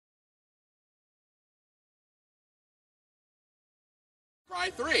Cry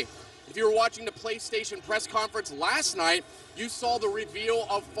 3. If you were watching the PlayStation press conference last night, you saw the reveal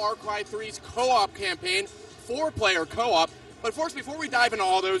of Far Cry 3's co-op campaign, 4-player co-op. But of course, before we dive into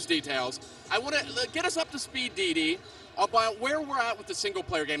all those details, I want to get us up to speed, Ditte, about where we're at with the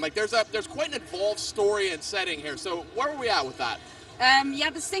single-player game. Like, there's quite an involved story and setting here. So where are we at with that? Yeah,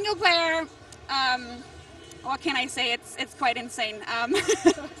 the single-player, what can I say? It's quite insane.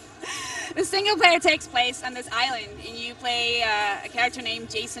 The single player takes place on this island, and you play a character named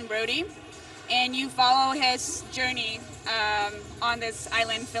Jason Brody, and you follow his journey on this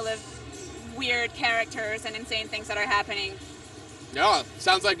island full of weird characters and insane things that are happening. Yeah,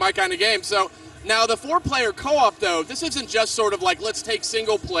 sounds like my kind of game. So now the 4-player co-op, though, this isn't just sort of like let's take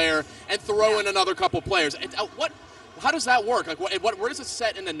single player and throw in another couple players. How does that work? Like, where does it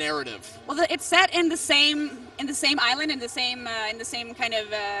set in the narrative? Well, it's set in the same island, in the same kind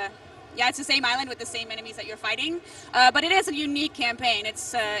of. Yeah, it's the same island with the same enemies that you're fighting, but it is a unique campaign.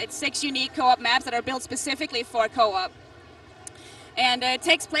 It's 6 unique co-op maps that are built specifically for co-op, and it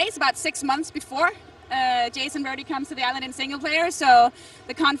takes place about 6 months before Jason Brody comes to the island in single player. So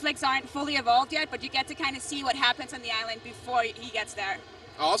the conflicts aren't fully evolved yet, but you get to kind of see what happens on the island before he gets there.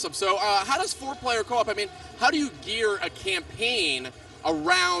 Awesome. So how does 4-player co-op? I mean, how do you gear a campaign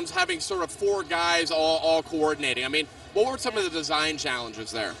around having sort of 4 guys all coordinating? I mean, what were some of the design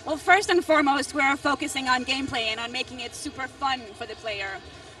challenges there? Well, first and foremost, we're focusing on gameplay and on making it super fun for the player.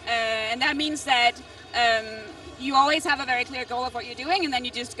 And that means that you always have a very clear goal of what you're doing, and then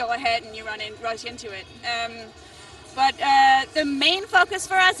you just go ahead and you rush into it. But the main focus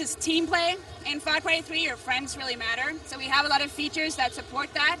for us is team play. In Far Cry 3, your friends really matter. So we have a lot of features that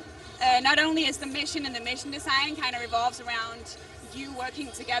support that. Not only is the mission and the mission design kind of revolves around you working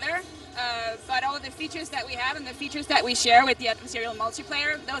together, but all of the features that we have and the features that we share with the adversarial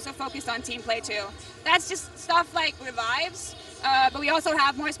multiplayer, those are focused on team play too. That's just stuff like revives, but we also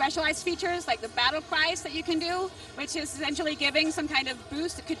have more specialized features like the battle cries that you can do, which is essentially giving some kind of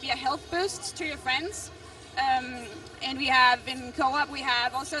boost. It could be a health boost to your friends. And we have, in co-op, we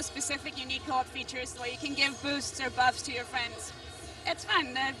have also specific unique co-op features where you can give boosts or buffs to your friends. It's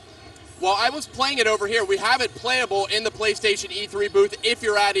fun. Well, I was playing it over here. We have it playable in the PlayStation E3 booth. If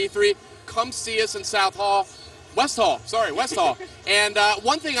you're at E3, come see us in West Hall. And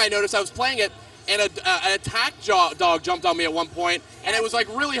one thing I noticed, I was playing it, and an attack dog jumped on me at one point, and it was like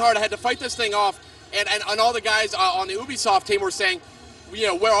really hard. I had to fight this thing off, and all the guys on the Ubisoft team were saying, you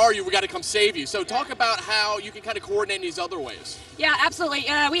know, where are you? We got to come save you. So talk about how you can kind of coordinate in these other ways. Yeah, absolutely.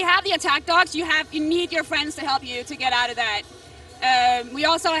 We have the attack dogs. You need your friends to help you to get out of that. We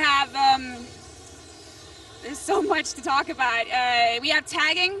also have, there's so much to talk about. We have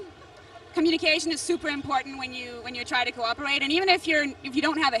tagging. Communication is super important when you try to cooperate, and even if you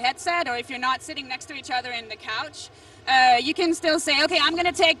don't have a headset or if you're not sitting next to each other in the couch, you can still say, okay, I'm going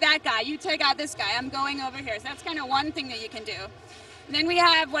to take that guy, you take out this guy, I'm going over here. So that's kind of one thing that you can do. And then we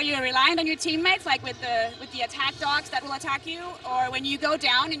have where you're reliant on your teammates, like with the attack dogs that will attack you, or when you go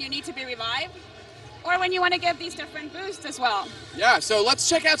down and you need to be revived, or when you want to give these different boosts as well. Yeah, so let's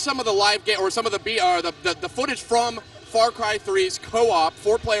check out some of the live game, or some of the footage from Far Cry 3's co-op,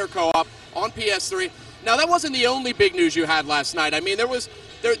 4-player co-op on PS3. Now, that wasn't the only big news you had last night. I mean, there's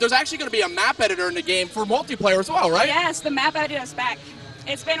actually going to be a map editor in the game for multiplayer as well, right? Yes, the map editor is back.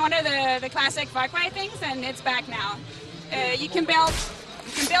 It's been one of the classic Far Cry things, and it's back now. You can build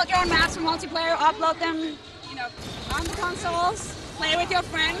your own maps for multiplayer, upload them, on the consoles, play with your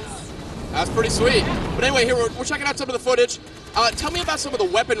friends. That's pretty sweet. But anyway, here we're checking out some of the footage. Tell me about some of the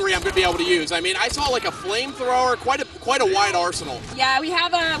weaponry I'm going to be able to use. I mean, I saw like a flamethrower, quite a wide arsenal. Yeah, we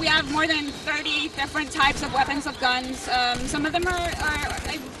have more than 30 different types of weapons of guns. Some of them are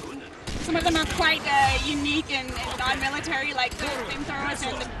quite unique and non-military, like the flamethrowers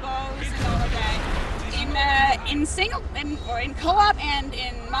and the bows and all of that. In co-op and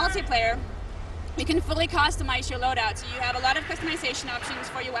in multiplayer, you can fully customize your loadout. So you have a lot of customization options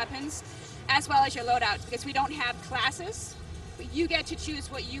for your weapons, as well as your loadouts, because we don't have classes, but you get to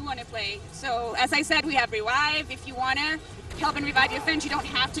choose what you want to play. So as I said, we have Revive. If you want to help and revive your friends, you don't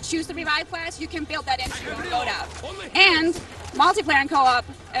have to choose the Revive class. You can build that into your own loadout. And multiplayer and co-op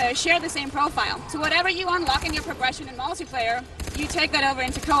share the same profile. So whatever you unlock in your progression in multiplayer, you take that over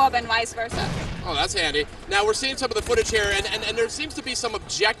into co-op and vice versa. Oh, that's handy. Now, we're seeing some of the footage here, and there seems to be some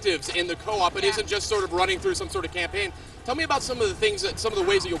objectives in the co-op. It isn't just sort of running through some sort of campaign. Tell me about some of the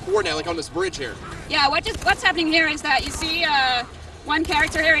ways that you'll coordinate, like on this bridge here. Yeah, what's happening here is that you see one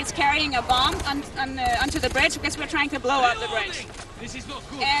character here is carrying a bomb onto the bridge because we're trying to blow up the bridge.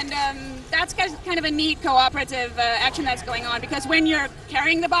 And that's kind of a neat cooperative action that's going on, because when you're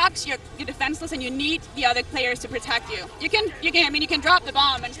carrying the box, you're defenseless and you need the other players to protect you. You can drop the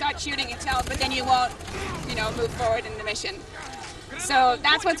bomb and start shooting yourself, but then you won't, move forward in the mission. So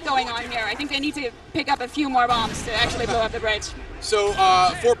that's what's going on here. I think they need to pick up a few more bombs to actually blow up the bridge. So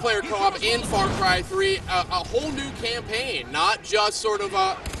 4-player co-op in Far Cry 3, a whole new campaign, not just sort of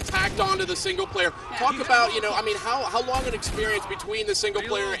tacked onto the single player. Yeah. Talk about, how long an experience between the single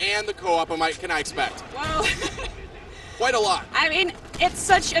player and the co-op can I expect? Well, quite a lot. I mean, it's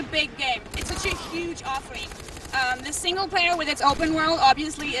such a big game. It's such a huge offering. The single player with its open world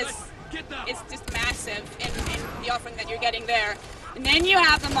obviously is just massive in the offering that you're getting there. And then you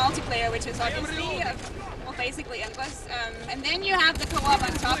have the multiplayer, which is obviously basically endless. And then you have the co-op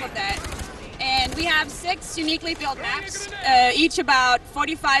on top of that. And we have 6 uniquely built maps, each about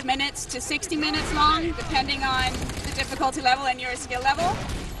 45 minutes to 60 minutes long, depending on the difficulty level and your skill level.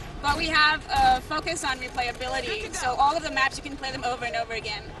 But we have a focus on replayability, so all of the maps, you can play them over and over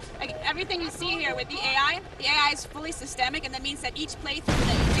again. Like everything you see here with the AI is fully systemic, and that means that each playthrough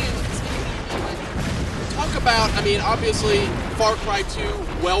that you do is going to be a new one. Talk about, obviously, Far Cry 2,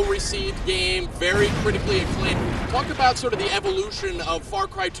 well-received game, very critically acclaimed. Talk about sort of the evolution of Far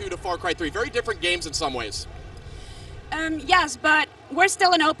Cry 2 to Far Cry 3. Very different games in some ways. Yes, but we're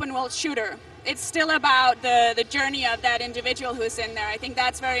still an open-world shooter. It's still about the journey of that individual who's in there. I think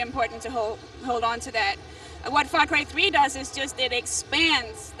that's very important to hold on to that. What Far Cry 3 does is it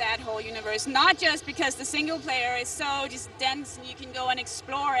expands that whole universe, not just because the single player is so just dense and you can go and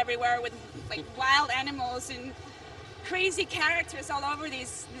explore everywhere with like wild animals and crazy characters all over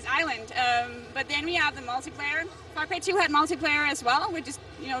this island. But then we have the multiplayer. Far Cry 2 had multiplayer as well. We're just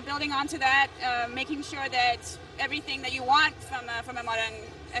building onto that, making sure that everything that you want from a modern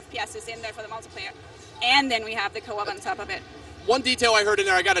FPS is in there for the multiplayer. And then we have the co-op on top of it. One detail I heard in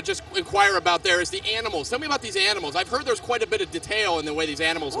there I got to just inquire about there is the animals. Tell me about these animals. I've heard there's quite a bit of detail in the way these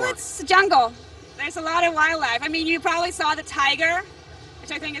animals work. It's jungle. There's a lot of wildlife. I mean, you probably saw the tiger, which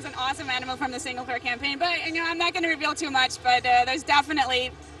I think is an awesome animal from the single-player campaign. But I'm not going to reveal too much. But there's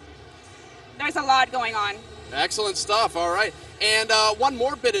a lot going on. Excellent stuff. All right. And one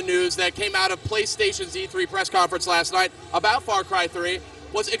more bit of news that came out of PlayStation's E3 press conference last night about Far Cry 3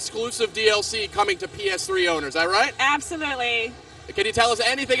 was exclusive DLC coming to PS3 owners. Is that right? Absolutely. Can you tell us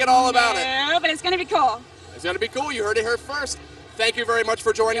anything at all about it? No, but it's going to be cool. It's going to be cool. You heard it here first. Thank you very much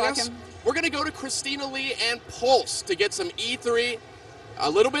for joining You're us. welcome. We're going to go to Christina Lee and Pulse to get some E3 a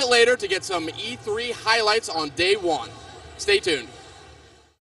little bit later to get some E3 highlights on day 1. Stay tuned.